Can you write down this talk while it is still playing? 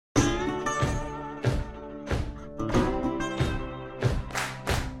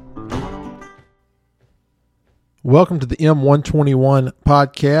Welcome to the M121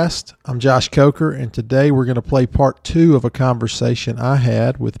 podcast. I'm Josh Coker, and today we're going to play part 2 of a conversation I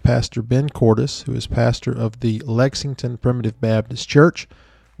had with Pastor Ben Cordes, who is pastor of the Lexington Primitive Baptist Church.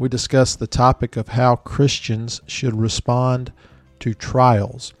 We discussed the topic of how Christians should respond to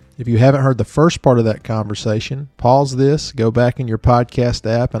trials. If you haven't heard the first part of that conversation, pause this, go back in your podcast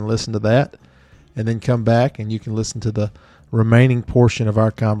app and listen to that, and then come back and you can listen to the remaining portion of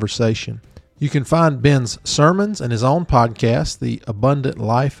our conversation. You can find Ben's sermons and his own podcast, the Abundant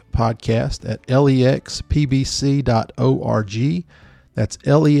Life Podcast, at lexpbc.org. That's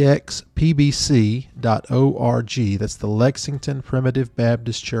lexpbc.org. That's the Lexington Primitive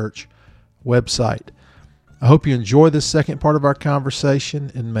Baptist Church website. I hope you enjoy this second part of our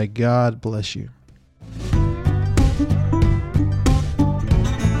conversation, and may God bless you.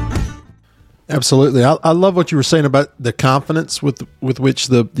 Absolutely. I love what you were saying about the confidence with which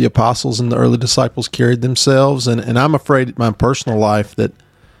the apostles and the early disciples carried themselves. And I'm afraid in my personal life that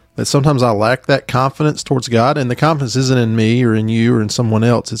sometimes I lack that confidence towards God. And the confidence isn't in me or in you or in someone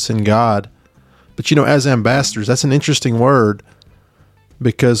else. It's in God. But, as ambassadors, that's an interesting word,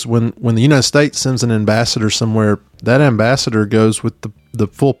 because when the United States sends an ambassador somewhere, that ambassador goes with the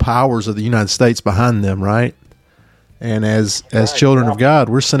full powers of the United States behind them, right? And as children of God,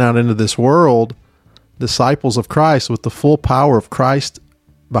 we're sent out into this world, disciples of Christ, with the full power of Christ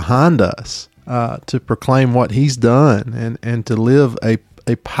behind us, to proclaim what He's done and to live a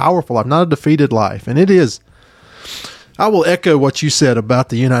powerful life, not a defeated life. And it is, I will echo what you said about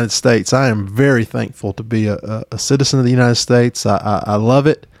the United States. I am very thankful to be a citizen of the United States. I love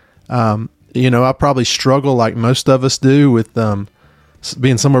it. I probably struggle like most of us do with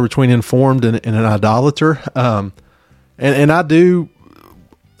being somewhere between informed and an idolater. And I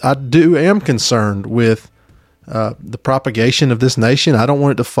am concerned with the propagation of this nation. I don't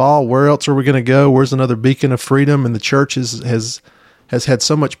want it to fall. Where else are we going to go? Where's another beacon of freedom? And the church has had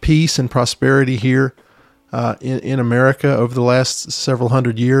so much peace and prosperity here in America over the last several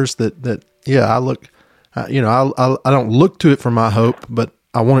hundred years that I look, I don't look to it for my hope, but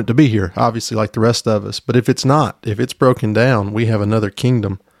I want it to be here, obviously, like the rest of us. But if it's not, if it's broken down, we have another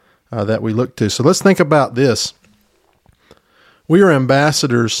kingdom that we look to. So let's think about this. We are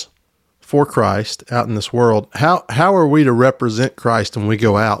ambassadors for Christ out in this world. How are we to represent Christ when we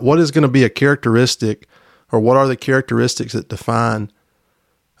go out? What is going to be a characteristic, or what are the characteristics that define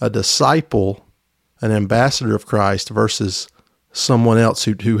a disciple, an ambassador of Christ, versus someone else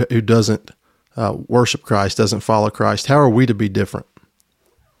who doesn't worship Christ, doesn't follow Christ? How are we to be different?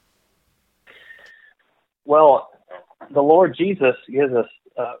 Well, the Lord Jesus gives us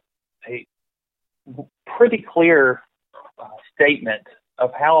a pretty clear statement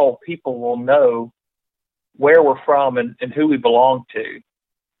of how people will know where we're from and who we belong to.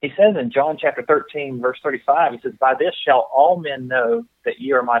 He says in John chapter 13, verse 35, he says, "By this shall all men know that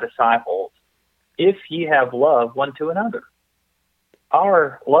ye are my disciples, if ye have love one to another."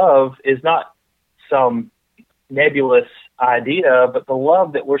 Our love is not some nebulous idea, but the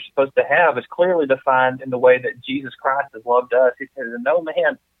love that we're supposed to have is clearly defined in the way that Jesus Christ has loved us. He says, "No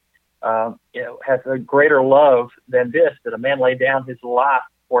man has a greater love than this, that a man lay down his life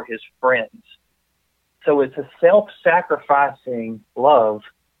for his friends." So it's a self-sacrificing love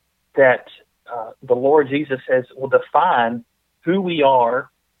that the Lord Jesus says will define who we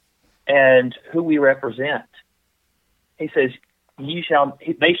are and who we represent. He says,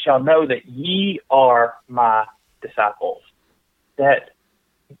 they shall know that ye are my disciples. That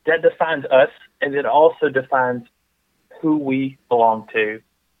defines us, and it also defines who we belong to.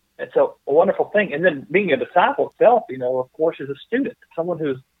 It's a wonderful thing. And then being a disciple itself, of course, is a student, someone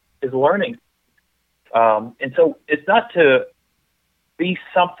who is learning. And so it's not to be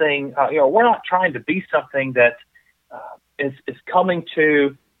something, we're not trying to be something that is coming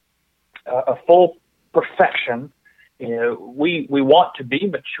to a full perfection. We want to be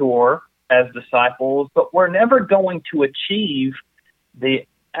mature as disciples, but we're never going to achieve the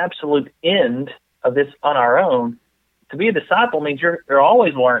absolute end of this on our own. To be a disciple means you're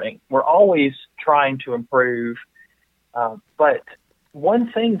always learning. We're always trying to improve. But one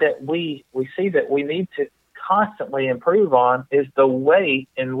thing that we see that we need to constantly improve on is the way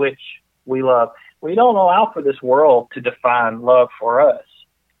in which we love. We don't allow for this world to define love for us,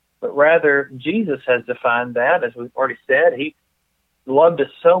 but rather Jesus has defined that. As we've already said, He loved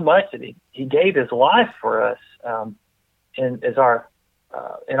us so much that He gave His life for us, and as our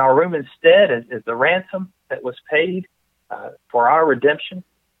in our room instead as the ransom that was paid for our redemption.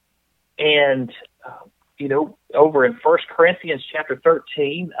 And, over in 1 Corinthians chapter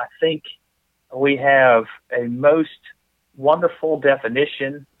 13, I think we have a most wonderful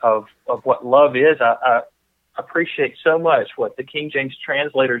definition of what love is. appreciate so much what the King James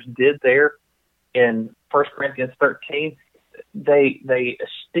translators did there in 1 Corinthians 13. They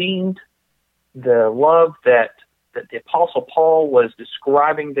esteemed the love that the Apostle Paul was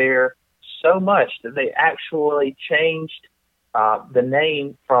describing there so much that they actually changed the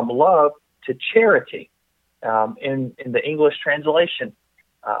name from love to charity in the English translation.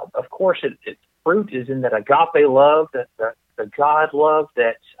 Of course, its fruit is in that agape love, that the God love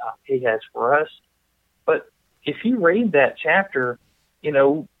that He has for us. But if you read that chapter,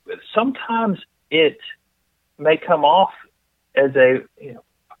 sometimes it may come off as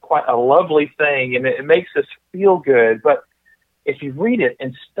quite a lovely thing, and it makes us feel good. But if you read it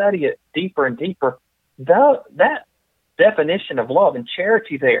and study it deeper and deeper, that definition of love and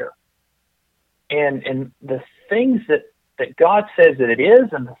charity there, and the things that God says that it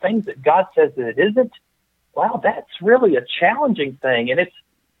is, and the things that God says that it isn't, wow, that's really a challenging thing, and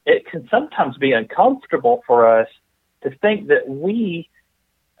it can sometimes be uncomfortable for us to think that we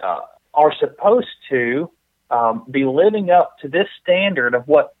are supposed to be living up to this standard of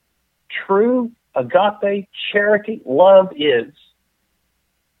what true agape charity love is,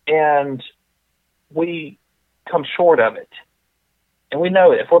 and we come short of it. And we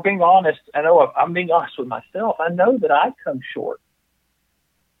know it. If we're being honest, I know if I'm being honest with myself, I know that I come short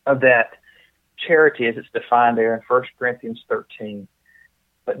of that charity as it's defined there in 1 Corinthians 13.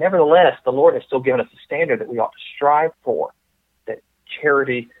 But nevertheless, the Lord has still given us a standard that we ought to strive for, that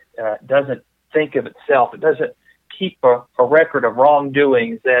charity doesn't think of itself. It doesn't keep a record of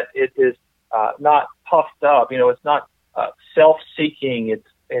wrongdoings, that it is not puffed up. It's not self-seeking.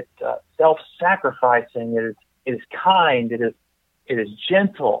 It's self-sacrificing. It is kind. It is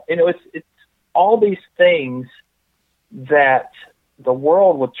gentle. It's all these things that the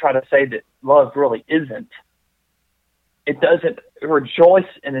world would try to say that love really isn't. It doesn't rejoice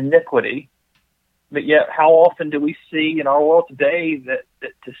in iniquity, but yet how often do we see in our world today that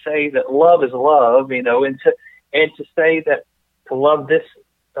to say that love is love, and to say that to love this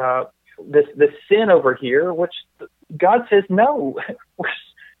sin over here, which God says no.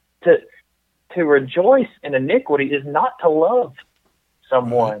 To rejoice in iniquity is not to love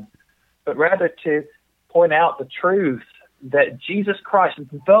someone, but rather to point out the truth that Jesus Christ,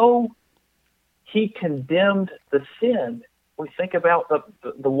 though He condemned the sin, we think about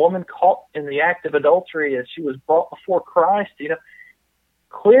the woman caught in the act of adultery as she was brought before Christ.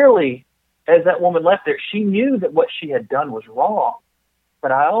 Clearly, as that woman left there, she knew that what she had done was wrong.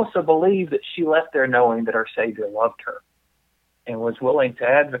 But I also believe that she left there knowing that our Savior loved her and was willing to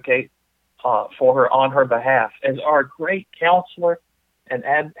advocate for her on her behalf, as our great counselor and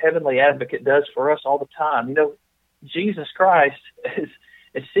heavenly advocate does for us all the time. Jesus Christ is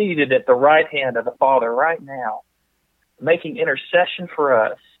seated at the right hand of the Father right now, making intercession for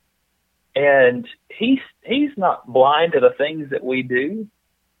us. And he's not blind to the things that we do.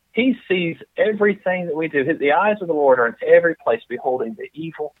 He sees everything that we do. The eyes of the Lord are in every place, beholding the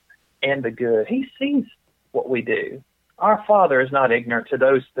evil and the good. He sees what we do. Our Father is not ignorant to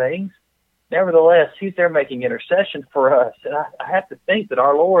those things. Nevertheless, He's there making intercession for us. And I have to think that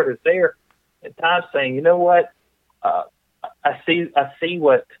our Lord is there at times saying, you know what? I see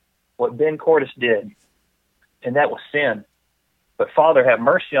what Ben Cordes did, and that was sin. But Father, have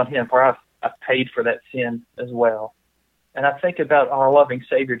mercy on him, for I've paid for that sin as well. And I think about our loving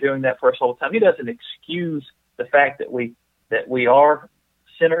Savior doing that for us all the time. He doesn't excuse the fact that we are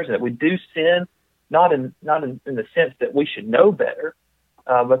sinners, that we do sin, not in the sense that we should know better,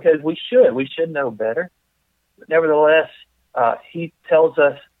 because we should know better. But nevertheless, He tells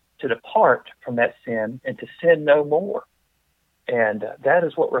us to depart from that sin and to sin no more. And that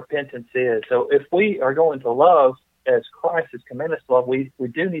is what repentance is. So if we are going to love as Christ has commanded us to love, we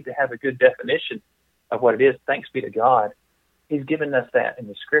do need to have a good definition of what it is. Thanks be to God. He's given us that in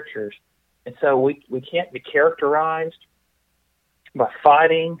the Scriptures. And so we can't be characterized by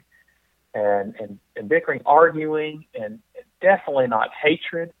fighting and bickering, arguing, and definitely not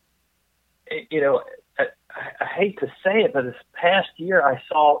hatred. I hate to say it, but this past year I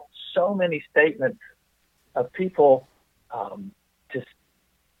saw so many statements of people just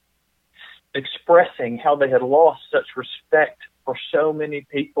expressing how they had lost such respect for so many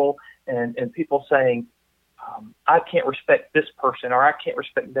people, and people saying, I can't respect this person, or I can't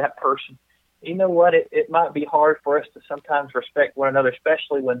respect that person. You know what? It might be hard for us to sometimes respect one another,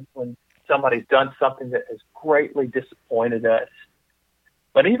 especially when somebody's done something that has greatly disappointed us.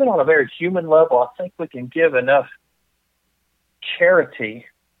 But even on a very human level, I think we can give enough charity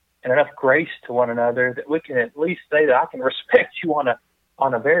and enough grace to one another that we can at least say that I can respect you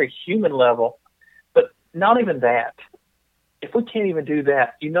on a very human level. But not even that. If we can't even do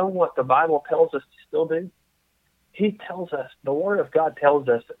that, you know what the Bible tells us to still do? He tells us, the Word of God tells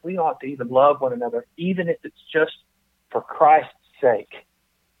us that we ought to even love one another, even if it's just for Christ's sake.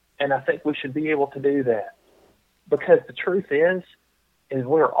 And I think we should be able to do that. Because the truth is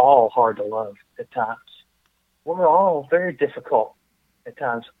we're all hard to love at times. We're all very difficult at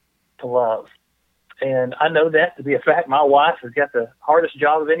times to love. And I know that to be a fact. My wife has got the hardest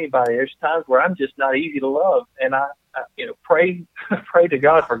job of anybody. There's times where I'm just not easy to love. And I pray to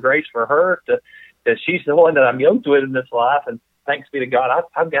God for grace for her that she's the one that I'm yoked with in this life. And thanks be to God,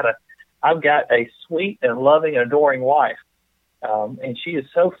 I've got a sweet and loving and adoring wife. And she is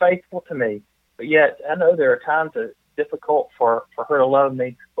so faithful to me. But yet I know there are times that it's difficult for her to love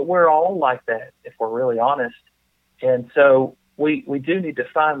me, but we're all like that if we're really honest. And so we do need to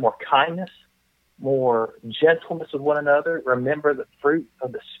find more kindness, more gentleness with one another. Remember the fruit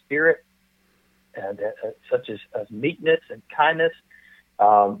of the Spirit, such as meekness and kindness,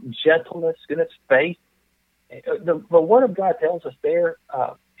 gentleness, goodness, faith. The Word of God tells us there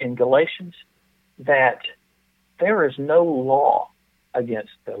in Galatians that there is no law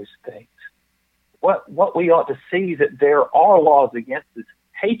against those things. What we ought to see that there are laws against is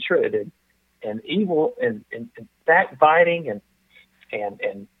hatred and evil and backbiting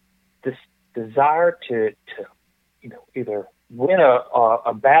and this desire to either win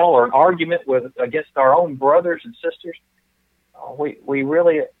a battle or an argument against our own brothers and sisters. We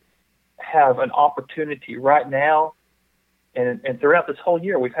really have an opportunity right now, and throughout this whole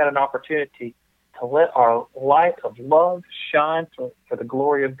year, we've had an opportunity to let our light of love shine for the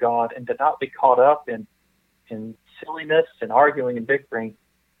glory of God, and to not be caught up in silliness and arguing and bickering.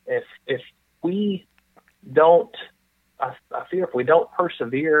 If we don't, I fear if we don't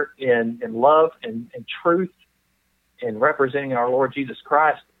persevere in love and truth in representing our Lord Jesus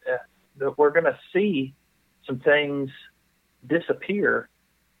Christ, that we're going to see some things disappear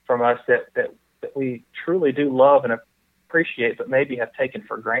from us that we truly do love and appreciate, but maybe have taken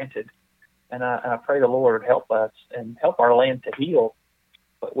for granted. And I pray the Lord help us and help our land to heal.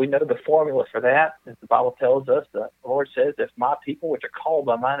 But we know the formula for that, as the Bible tells us. The Lord says, if my people, which are called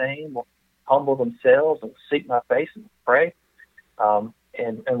by my name, will humble themselves and seek my face and pray, and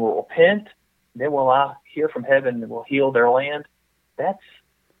will repent, then will I hear from heaven and will heal their land.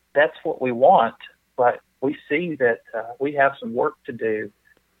 That's what we want. But we see that we have some work to do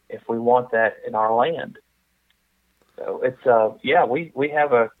if we want that in our land. So it's we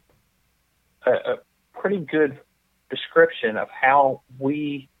have a pretty good description of how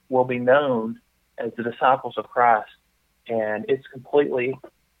we will be known as the disciples of Christ, and it's completely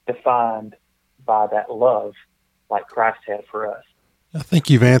defined by that love like Christ had for us. I think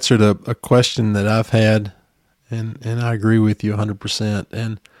you've answered a question that I've had, and I agree with you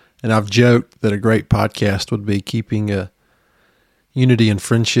 100%. And I've joked that a great podcast would be keeping a unity and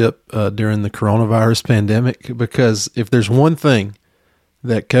friendship during the coronavirus pandemic, because if there's one thing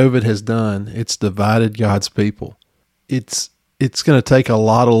that COVID has done, it's divided God's people. It's going to take a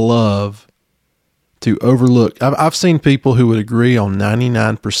lot of love to overlook. I've seen people who would agree on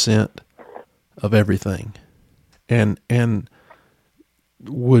 99% of everything, and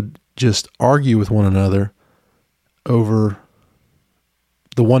would just argue with one another over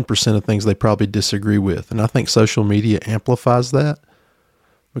the 1% of things they probably disagree with. And I think social media amplifies that,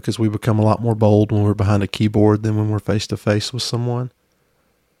 because we become a lot more bold when we're behind a keyboard than when we're face to face with someone.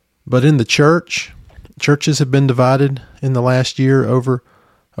 But in the churches have been divided in the last year over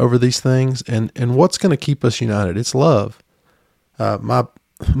these things. And what's going to keep us united? It's love. My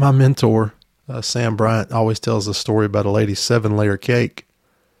mentor, Sam Bryant, always tells a story about a lady's 7-layer cake,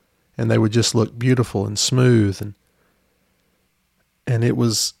 and they would just look beautiful and smooth. And it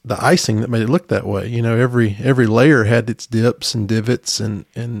was the icing that made it look that way. You know, every layer had its dips and divots,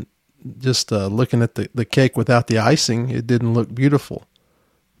 and just looking at the cake without the icing, it didn't look beautiful.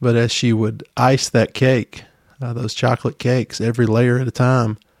 But as she would ice that cake, those chocolate cakes, every layer at a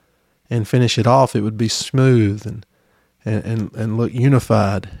time, and finish it off, it would be smooth and look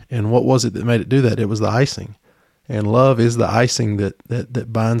unified. And what was it that made it do that? It was the icing. And love is the icing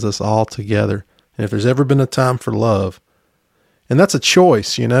that binds us all together. And if there's ever been a time for love, and that's a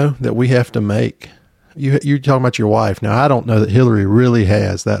choice, that we have to make. You're talking about your wife. Now, I don't know that Hillary really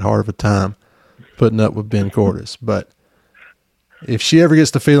has that hard of a time putting up with Ben Cordes, but if she ever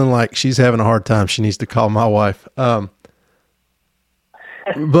gets to feeling like she's having a hard time, she needs to call my wife. But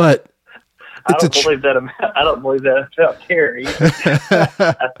I don't believe that about Carrie.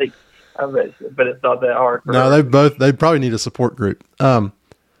 I think, but it's not that hard. For her. They probably need a support group. But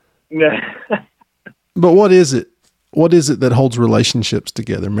what is it? What is it that holds relationships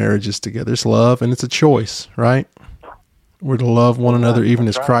together, marriages together? It's love, and it's a choice, right? We're to love one another even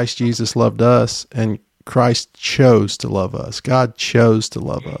as Christ Jesus loved us, and Christ chose to love us. God chose to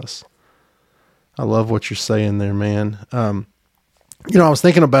love us. I love what you're saying there, man. I was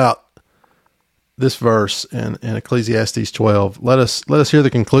thinking about this verse in Ecclesiastes 12. Let us hear the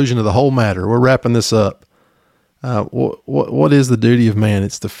conclusion of the whole matter. We're wrapping this up. What is the duty of man?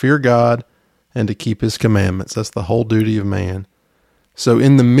 It's to fear God and to keep his commandments. That's the whole duty of man. So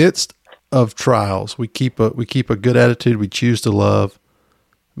in the midst of trials, we keep a good attitude. We choose to love.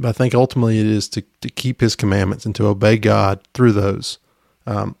 But I think ultimately it is to keep his commandments and to obey God through those.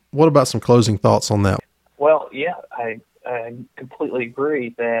 What about some closing thoughts on that? Well, yeah, I completely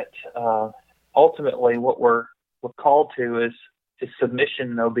agree that ultimately what we're called to is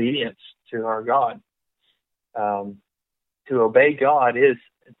submission and obedience to our God. To obey God is,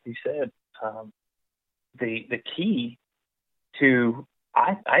 as you said, the key to,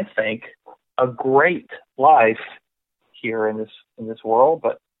 I think, a great life here in this world.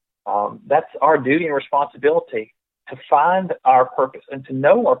 But that's our duty and responsibility, to find our purpose and to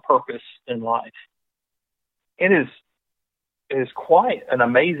know our purpose in life. It is quite an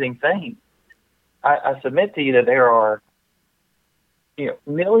amazing thing. I submit to you that there are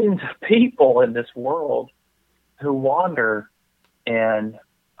millions of people in this world who wander and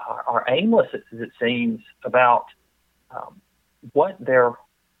are aimless, as it seems, about what their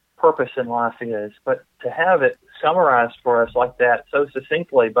purpose in life is. But to have it summarized for us like that so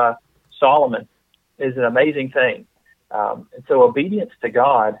succinctly by Solomon is an amazing thing. And so obedience to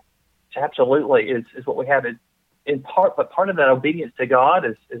God absolutely is what we have in part, but part of that obedience to God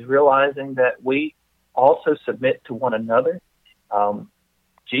is realizing that we also submit to one another.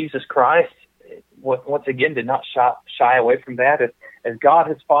 Jesus Christ, once again, did not shy away from that. As God,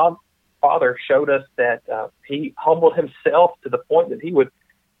 his Father, showed us that he humbled himself to the point that he would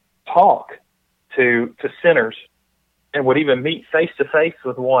talk to sinners and would even meet face to face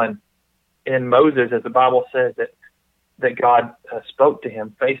with one. In Moses, as the Bible says, that God spoke to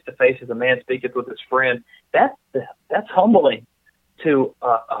him face to face as a man speaketh with his friend. That's humbling to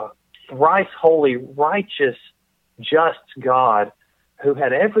a thrice holy, righteous, just God who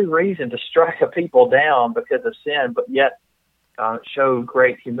had every reason to strike a people down because of sin, but yet showed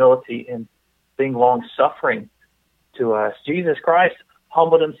great humility in being long-suffering to us. Jesus Christ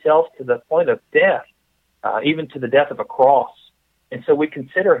humbled himself to the point of death, even to the death of a cross. And so we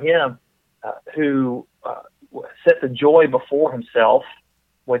consider him who set the joy before himself,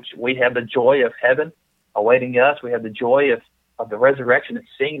 which we have the joy of heaven awaiting us. We have the joy of the resurrection and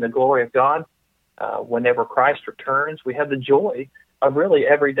seeing the glory of God. Whenever Christ returns, we have the joy of really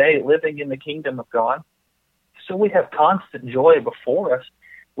every day living in the kingdom of God. So we have constant joy before us.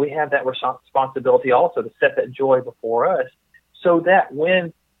 We have that responsibility also to set that joy before us, so that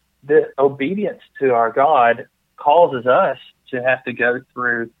when the obedience to our God causes us to have to go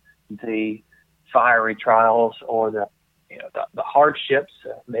through the fiery trials or the hardships,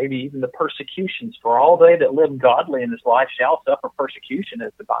 maybe even the persecutions, for all they that live godly in this life shall suffer persecution,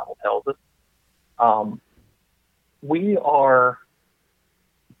 as the Bible tells us. We are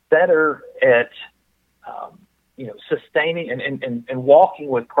better at sustaining and walking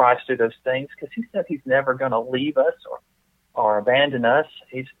with Christ through those things, because he said he's never going to leave us or abandon us.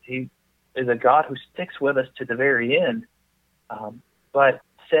 He is a God who sticks with us to the very end. But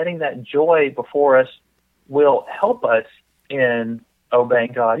setting that joy before us will help us in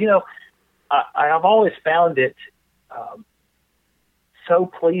obeying God. I've always found it so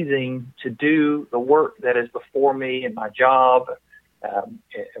pleasing to do the work that is before me in my job,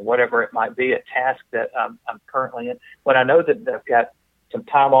 whatever it might be, a task that I'm currently in, when I know that I've got some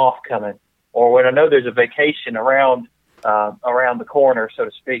time off coming, or when I know there's a vacation around the corner, so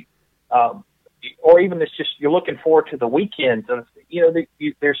to speak, or even it's just you're looking forward to the weekend. So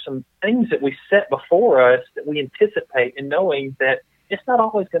there's some things that we set before us that we anticipate, and knowing that it's not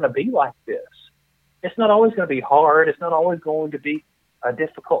always going to be like this. It's not always going to be hard. It's not always going to be a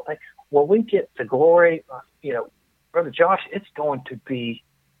difficult thing. When we get to glory, Brother Josh, it's going to be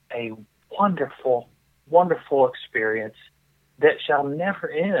a wonderful, wonderful experience that shall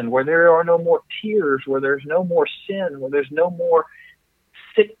never end, where there are no more tears, where there's no more sin, where there's no more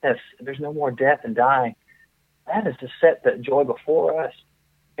sickness, there's no more death and dying. That is to set that joy before us.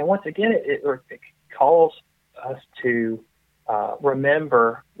 And once again, it calls us to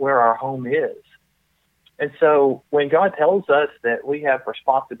remember where our home is. And so when God tells us that we have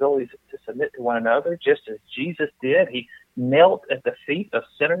responsibilities to submit to one another, just as Jesus did, he knelt at the feet of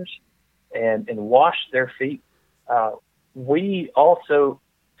sinners and washed their feet, we also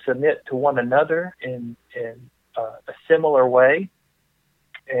submit to one another in a similar way.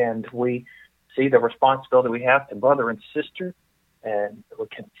 And we see the responsibility we have to brother and sister and we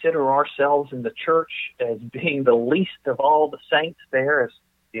consider ourselves in the church as being the least of all the saints there, as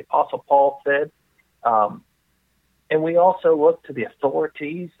the Apostle Paul said. And we also look to the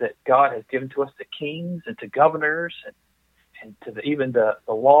authorities that God has given to us, to kings and to governors, and to even the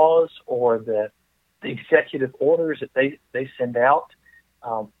laws or the executive orders that they send out.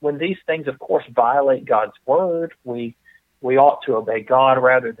 When these things, of course, violate God's word, we ought to obey God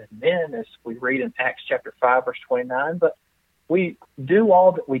rather than men, as we read in Acts chapter 5, verse 29. But we do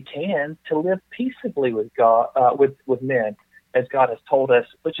all that we can to live peaceably with God, with men, as God has told us,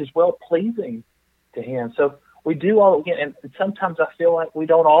 which is well pleasing to Him. So we do all that we can, and sometimes I feel like we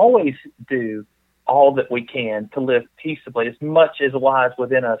don't always do all that we can to live peaceably, as much as lies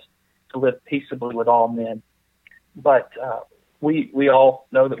within us to live peaceably with all men. But we all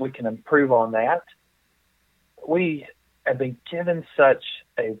know that we can improve on that. We have been given such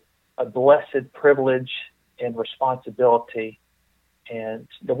a blessed privilege and responsibility, and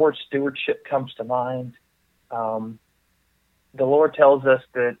the word stewardship comes to mind. The Lord tells us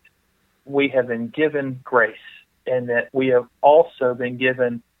that we have been given grace, and that we have also been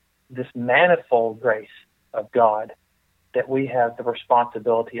given this manifold grace of God that we have the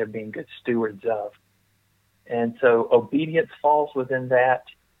responsibility of being good stewards of. And so obedience falls within that,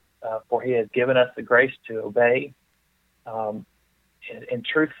 for He has given us the grace to obey. And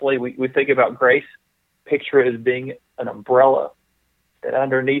truthfully, we think about grace, picture it as being an umbrella, that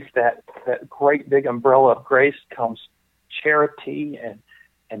underneath that great big umbrella of grace comes charity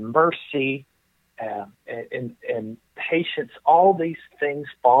and mercy and patience. All these things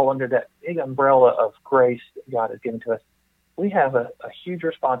fall under that big umbrella of grace that God has given to us. We have a huge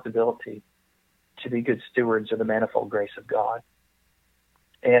responsibility to be good stewards of the manifold grace of God.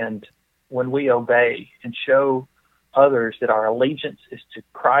 And when we obey and show others that our allegiance is to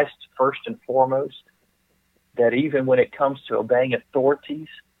Christ first and foremost, that even when it comes to obeying authorities,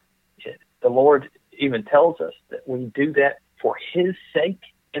 the Lord even tells us that we do that for His sake.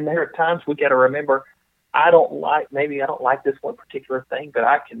 And there are times we got to remember, I don't like this one particular thing, but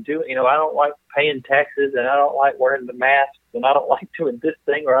I can do it. I don't like paying taxes, and I don't like wearing the mask, and I don't like doing this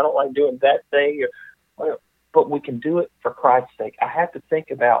thing, or I don't like doing that thing, but we can do it for Christ's sake. I have to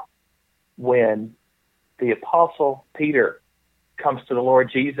think about when the Apostle Peter comes to the Lord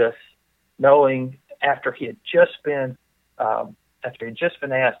Jesus, knowing after he had just been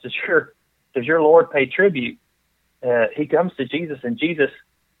asked, does your Lord pay tribute? He comes to Jesus, and Jesus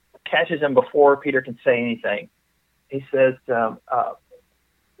catches him before Peter can say anything. He says,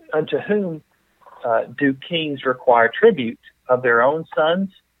 unto whom do kings require tribute? Of their own sons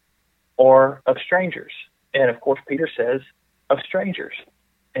or of strangers? And of course, Peter says, of strangers.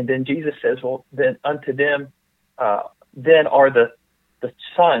 And then Jesus says, well, then unto them, then are the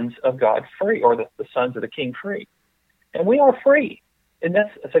sons of God free, or the sons of the king free. And we are free. And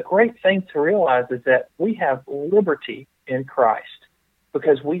that's a great thing to realize, is that we have liberty in Christ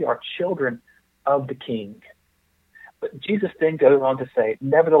because we are children of the King. But Jesus then goes on to say,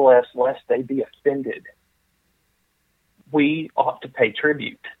 nevertheless, lest they be offended, we ought to pay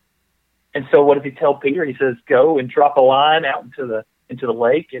tribute. And so what does he tell Peter? He says, go and drop a line out into the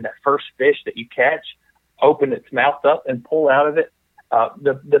lake, and that first fish that you catch, open its mouth up and pull out of it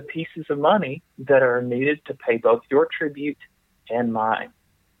the pieces of money that are needed to pay both your tribute and mine.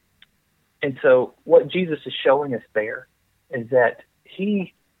 And so what Jesus is showing us there is that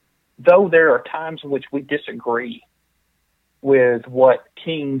though there are times in which we disagree with what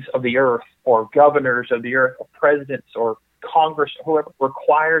kings of the earth or governors of the earth or presidents or Congress or whoever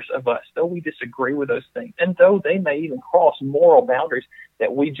requires of us, though we disagree with those things, and though they may even cross moral boundaries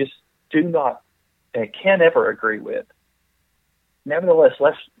that we just do not and can't ever agree with, nevertheless,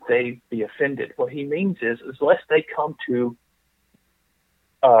 lest they be offended. What he means is lest they come to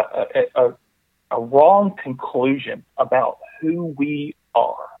a wrong conclusion about who we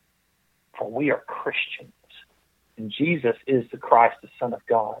are, for we are Christians, and Jesus is the Christ, the Son of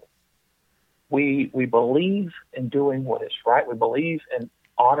God. We believe in doing what is right. We believe in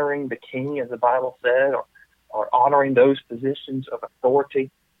honoring the king, as the Bible said, or honoring those positions of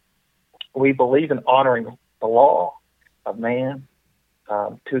authority. We believe in honoring the law of man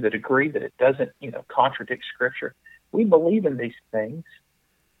to the degree that it doesn't, contradict Scripture. We believe in these things,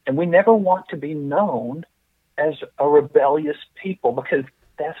 and we never want to be known as a rebellious people, because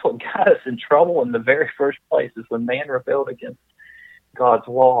that's what got us in trouble in the very first place, is when man rebelled against God's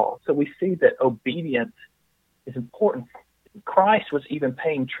law. So we see that obedience is important. Christ was even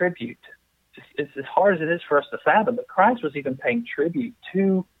paying tribute. It's as hard as it is for us to fathom, but Christ was even paying tribute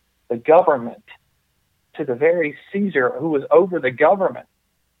to the government, to the very Caesar who was over the government,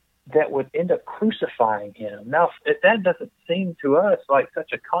 that would end up crucifying him. Now, if that doesn't seem to us like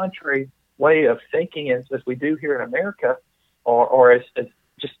such a contrary way of thinking as we do here in America, or as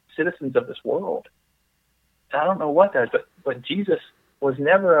just citizens of this world, I don't know what does, but Jesus was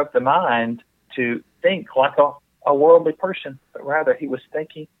never of the mind to think like a worldly person, but rather he was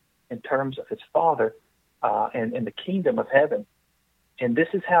thinking in terms of his Father and the kingdom of heaven. And this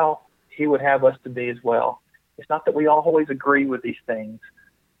is how he would have us to be as well. It's not that we always agree with these things,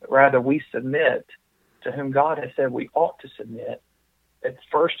 but rather we submit to whom God has said we ought to submit. It's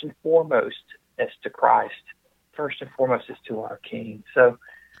first and foremost as to Christ, first and foremost as to our King. So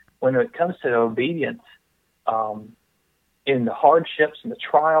when it comes to obedience, in the hardships and the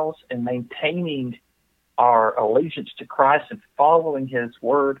trials and maintaining our allegiance to Christ and following his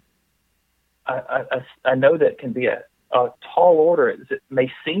word, I know that can be a tall order as it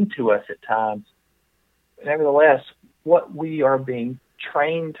may seem to us at times. Nevertheless, what we are being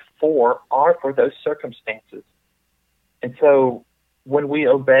trained for are for those circumstances. And so when we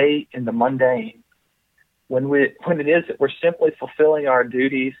obey in the mundane, when it is that we're simply fulfilling our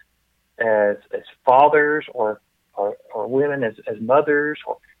duties as fathers or women as mothers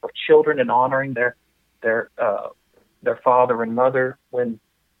or children and honoring their father and mother, when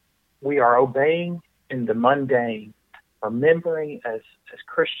we are obeying in the mundane, remembering as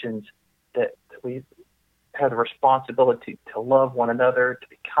Christians that we have the responsibility to love one another, to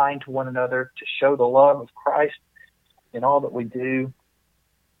be kind to one another, to show the love of Christ in all that we do.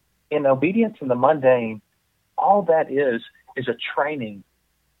 In obedience in the mundane, all that is a training.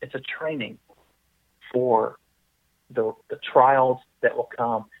 It's a training for the trials that will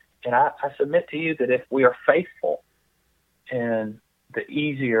come. And I submit to you that if we are faithful in the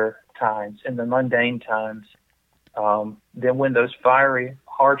easier times, in the mundane times, then when those fiery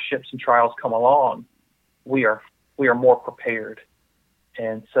hardships and trials come along, we are more prepared.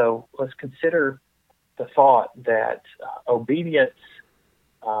 And so let's consider the thought that obedience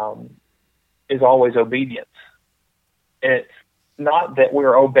is always obedience. It's not that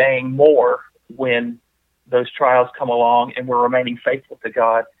we're obeying more when those trials come along and we're remaining faithful to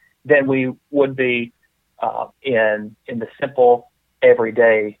God than we would be in the simple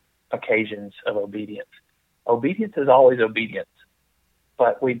everyday occasions of obedience. Obedience is always obedience,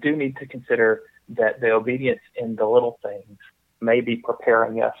 but we do need to consider that the obedience in the little things may be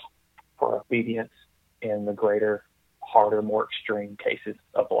preparing us for obedience in the greater, harder, more extreme cases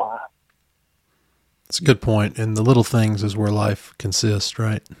of life. That's a good point. And the little things is where life consists,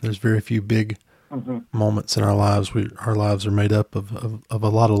 right? There's very few big moments in our lives. Our lives are made up of a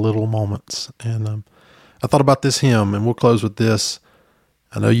lot of little moments. And I thought about this hymn, and we'll close with this.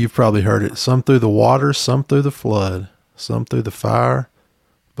 I know you've probably heard it. Some through the water, some through the flood, some through the fire,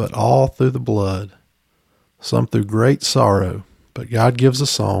 but all through the blood. Some through great sorrow, but God gives a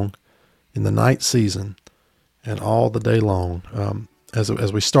song in the night season and all the day long.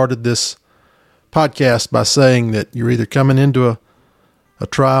 As we started this podcast by saying that you're either coming into a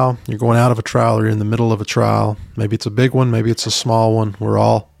trial, you're going out of a trial, or you're in the middle of a trial. Maybe it's a big one, maybe it's a small one. We're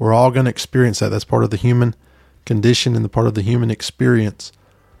all going to experience that. That's part of the human condition and the part of the human experience.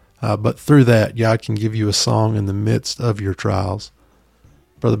 But through that, God can give you a song in the midst of your trials.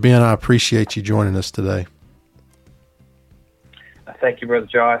 Brother Ben, I appreciate you joining us today. Thank you, Brother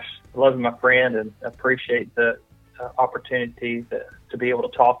Josh. I love you, my friend, and appreciate the opportunity to be able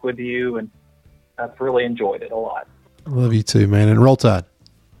to talk with you, and I've really enjoyed it a lot. I love you too, man. And roll tide.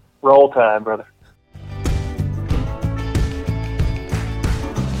 Roll tide, brother.